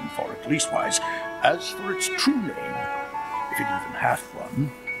their name for it, leastwise. As for its true name, if it even hath one,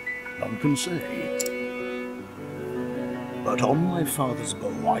 none can say. But on my father's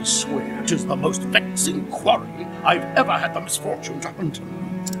bow, I swear 'tis the most vexing quarry I've ever had the misfortune to hunt him.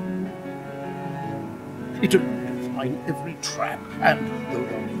 It eludeth mine every trap, and though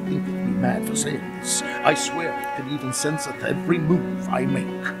thou may think of me mad for saying this, I swear it can even senseth every move I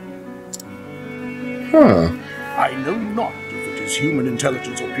make. I know not if it is human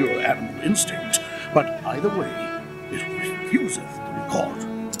intelligence or pure animal instinct, but either way, it refuseth to be caught.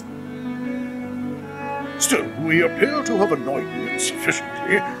 Still, we appear to have annoyed it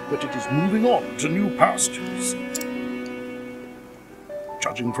sufficiently that it is moving on to new pastures.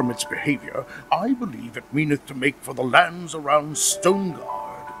 Judging from its behavior, I believe it meaneth to make for the lands around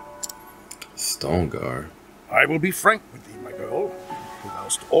Stoneguard. Stoneguard? I will be frank with thee, my girl, for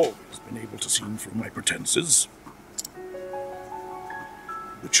thou'st always been able to see through my pretenses.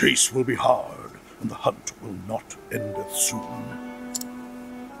 The chase will be hard, and the hunt will not endeth soon.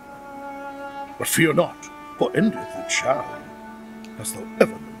 But fear not, for endeth it shall. Hast thou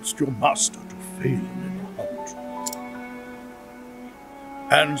ever nursed your master to fail in a hunt?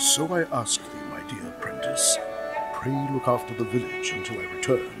 And so I ask thee, my dear apprentice, pray look after the village until I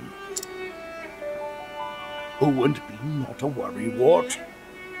return. Oh, and be not a worrywart.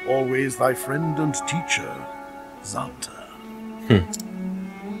 Always thy friend and teacher, Xanta.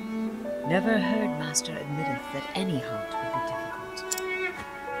 Never heard Master admitteth that any hunt would be difficult.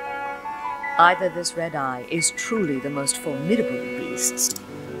 Either this red eye is truly the most formidable of beasts,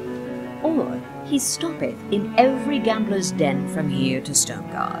 or he stoppeth in every gambler's den from here to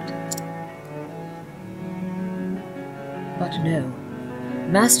Stoneguard. But no,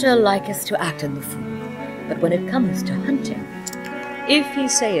 Master liketh to act in the fool, but when it cometh to hunting, if he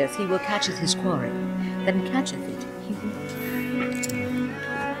saith he will catcheth his quarry, then catcheth it he will.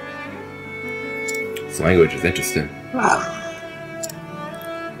 This language is interesting.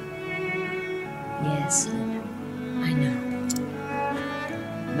 Yes, Lynn, I know.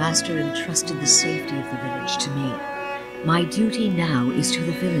 Master entrusted the safety of the village to me. My duty now is to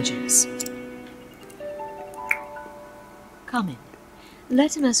the villagers. Come in.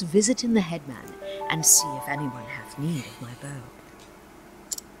 Let us visit in the headman, and see if anyone hath need of my bow.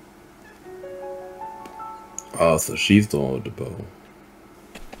 Oh, so she's the one with the bow.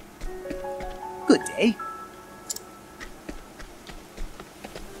 Good day.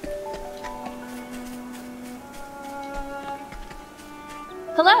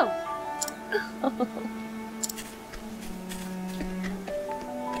 Hello.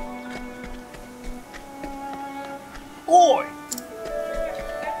 Oi!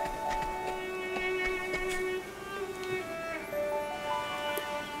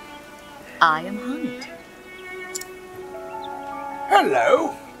 I am Hunt.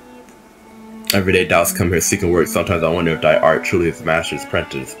 Hello. Every day doubts come here seeking work. Sometimes I wonder if thy art truly is master's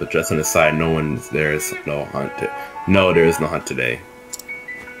apprentice. But just on the side, there is no hunt. No, there is no hunt today.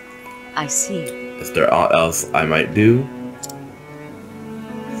 I see. Is there aught else I might do?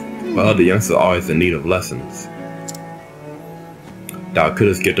 Well, the youngsters are always in need of lessons. Thou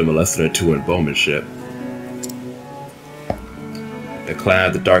couldst give them a lesson or two in bowmanship. The clan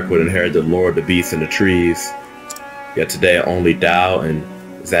of the Dark would inherit the lore of the beasts and the trees. Yet today only Thou and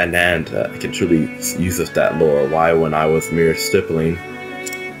Zananda can truly use of that lore. Why, when I was mere stripling?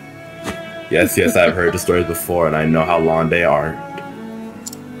 Yes, I've heard the stories before, and I know how long they are.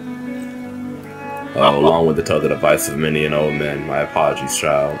 Oh, along with the tell the advice of many an old man. My apologies,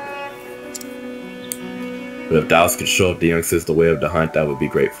 child. But if thou could show up the youngsters the way of the hunt, I would be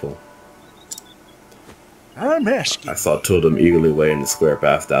grateful. I'm asking. I saw two of them eagerly waiting the square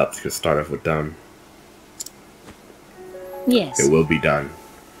path. Thou could start off with them. Yes. It will be done.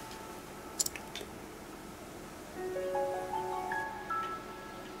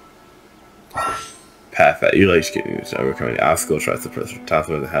 Path at you like can use overcoming obstacle tries to press the task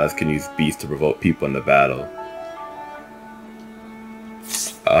where the house can use beasts to provoke people in the battle.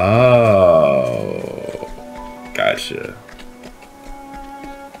 Oh, gotcha.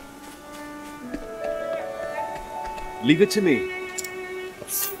 Leave it to me.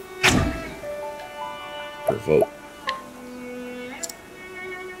 Provoke.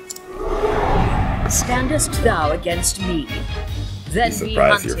 Standest thou against me? Then be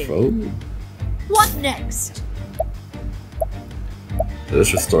Surprise your hunted. foe. What next?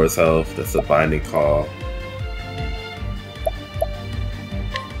 This restores health. That's a binding call.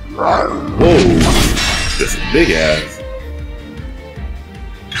 Whoa! That's a big ass.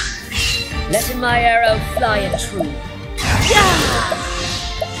 Letting my arrow fly and true.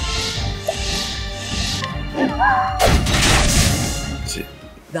 Shit.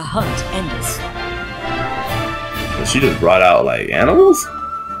 The hunt endeth. So she just brought out like animals?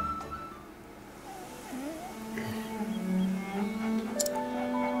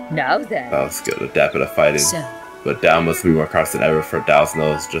 Now then. That was good. Adapted to fighting. So, But thou must be more cautious than ever, for thou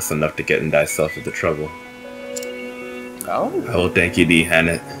knows just enough to get in thyself into trouble. Oh? I will thank you thee,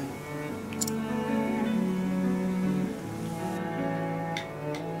 Hannah.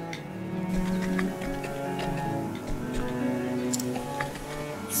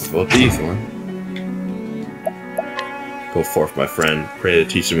 Vote these one. Go forth, my friend. Pray to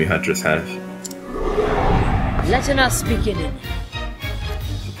teach me huntress, Hannah. letting us begin in.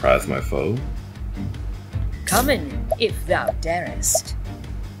 Surprise my foe. Come in, if thou darest.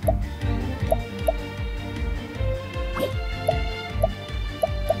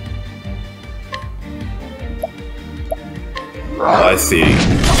 Oh, I see.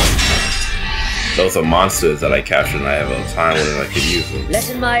 Those are monsters that I captured and I have a time when I can use them.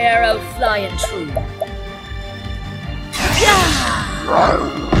 Letting my arrow fly and true.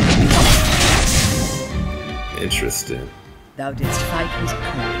 Interesting. Thou didst fight with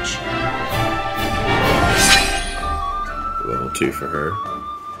courage. Level 2 for her.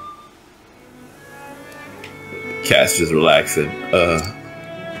 Cat's just relaxing.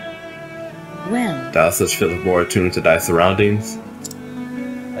 Well, Thou such feeleth more attuned to thy surroundings?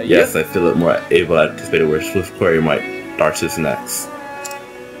 Yes, I feel it more able to anticipate where swift quarry might dart its next.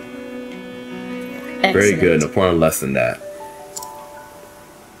 Very good, an important lesson that.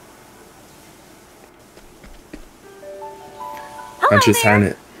 Huntress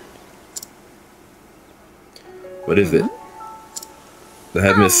Hanet. What is it? The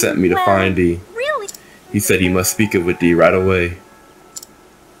heavens sent me to find thee. Really? He said he must speak it with thee right away.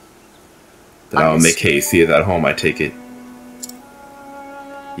 Then I will make haste. He is at home, I take it.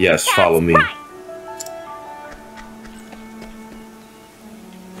 Yes, follow me.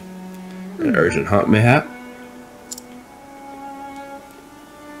 An urgent hunt, mayhap?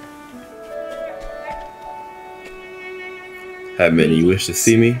 Have many you wish to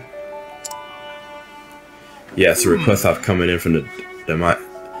see me? Yes, a request I've coming in from the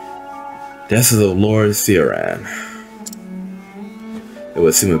death of the Lord Therion. It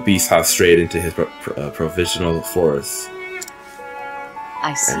would seem a beast hopped straight into his provisional forest.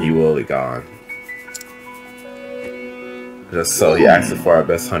 I see. And he will be gone. Just so he asked for our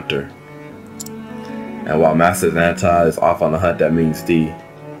best hunter. And while Master Xanta is off on the hunt, that means D.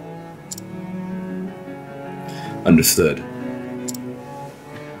 Understood.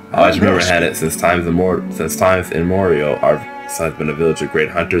 I always remember had it since times immemorial. Our son has been a village of great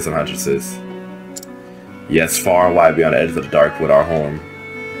hunters and huntresses. Yes, far and wide beyond the edge of the dark with our home.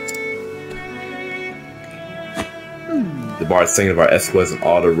 The bard sang of our exploits and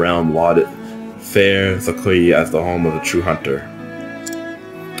all the realm lauded fair Zakoyi as the home of a true hunter.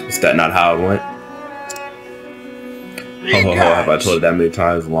 Is that not how it went? Ho ho ho, have I told it that many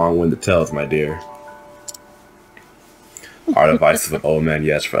times? Long-winded tales, my dear. Our advice of an old man,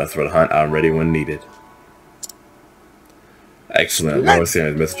 yes, for us for the hunt, I'm ready when needed. Excellent. Lord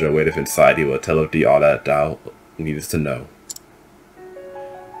Sirius messenger waiteth inside. He will tell of thee all that thou needest to know.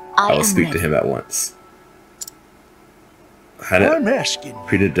 I will speak to him at once. I'm asking.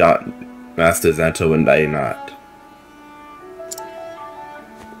 Pleaded Master Xanta and I not.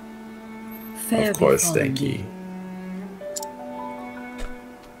 Of course, thank ye.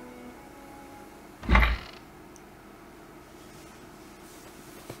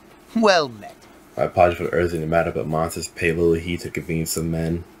 Well met. I apologize for urging the matter, but monsters pay little heed to convenience of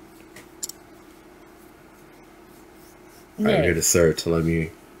men. I am here to serve,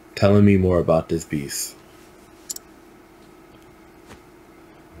 telling me more about this beast.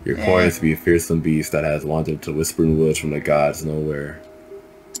 Your coin is to be a fearsome beast that has wandered to whispering woods from the gods nowhere.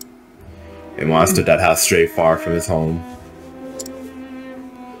 A monster that has strayed far from his home.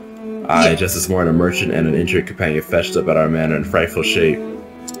 I, just this morning, a merchant and an injured companion fetched up at our manor in frightful shape.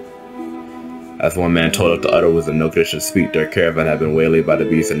 As one man told us, the other was in no condition to speak. Their caravan had been waylaid by the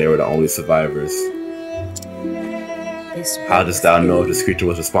beast, and they were the only survivors. How dost thou know if this creature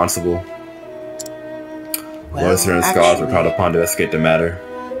was responsible? Lords and scholars were called upon to investigate the matter.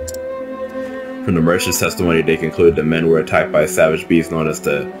 From the merchant's testimony, they concluded the men were attacked by a savage beast known as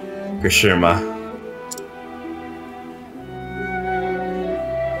the Grishirma.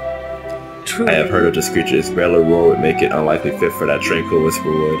 I have heard of this creature. Its barely roar would make it unlikely fit for that tranquil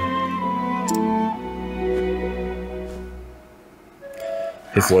whisperwood.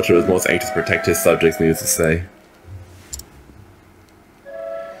 His watcher was most anxious to protect his subjects, needless to say.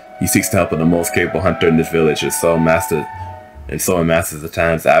 He seeks to help the most capable hunter in this village, and so in Master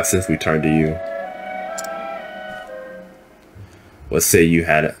Zatan's absence, we turn to you. What say you,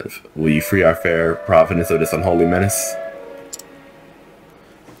 Hannah? Will you free our fair providence of this unholy menace?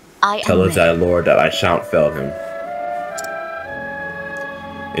 Tell us, thy lord, that I shan't fail him.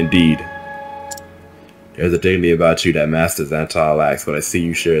 Indeed. There's a dignity about you that Master Xanta lacks, but I see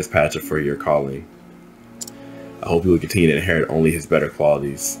you share his passion for your calling. I hope you will continue to inherit only his better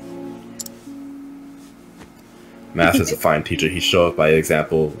qualities. Master's a fine teacher. He showeth by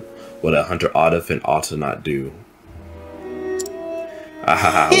example what a hunter oughteth and ought to not do.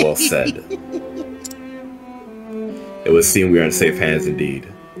 Ahaha, well said. It would seem we are in safe hands indeed.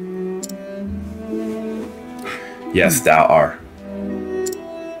 Yes, thou art.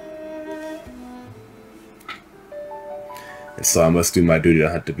 And so I must do my duty to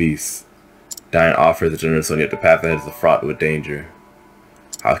hunt the beast. Dying offers a generous one, yet the path ahead is fraught with danger.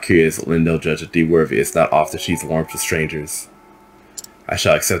 How curious Lindell judgeth thee worthy, it's not oft that she's warm to strangers. I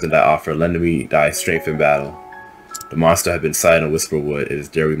shall accept that offer, lend me thy strength in battle. The monster had been sighted in Whisperwood, it is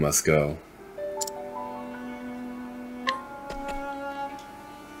there we must go.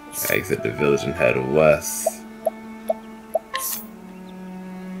 Exit the village and head west.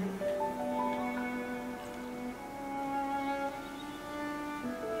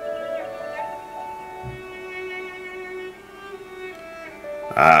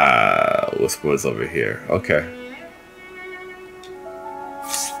 what's over here. Okay.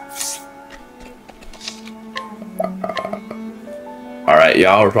 Alright,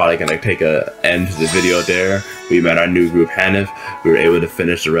 y'all, we're probably gonna take a end to the video there. We met our new group, Hanif. We were able to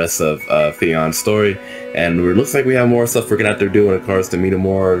finish the rest of Therion's story, and it looks like we have more stuff we're gonna have to do when it comes to meeting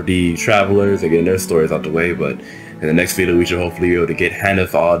more of the travelers and getting their stories out the way. But in the next video, we should hopefully be able to get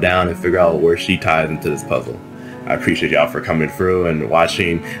Hanif all down and figure out where she ties into this puzzle. I appreciate y'all for coming through and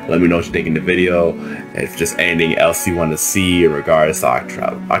watching. Let me know what you think in the video. If just anything else you want to see in regards to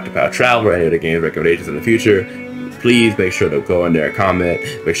Octopath Traveler or any other game recommendations in the future, please make sure to go in there and comment.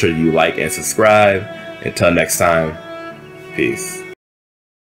 Make sure you like and subscribe. Until next time, peace.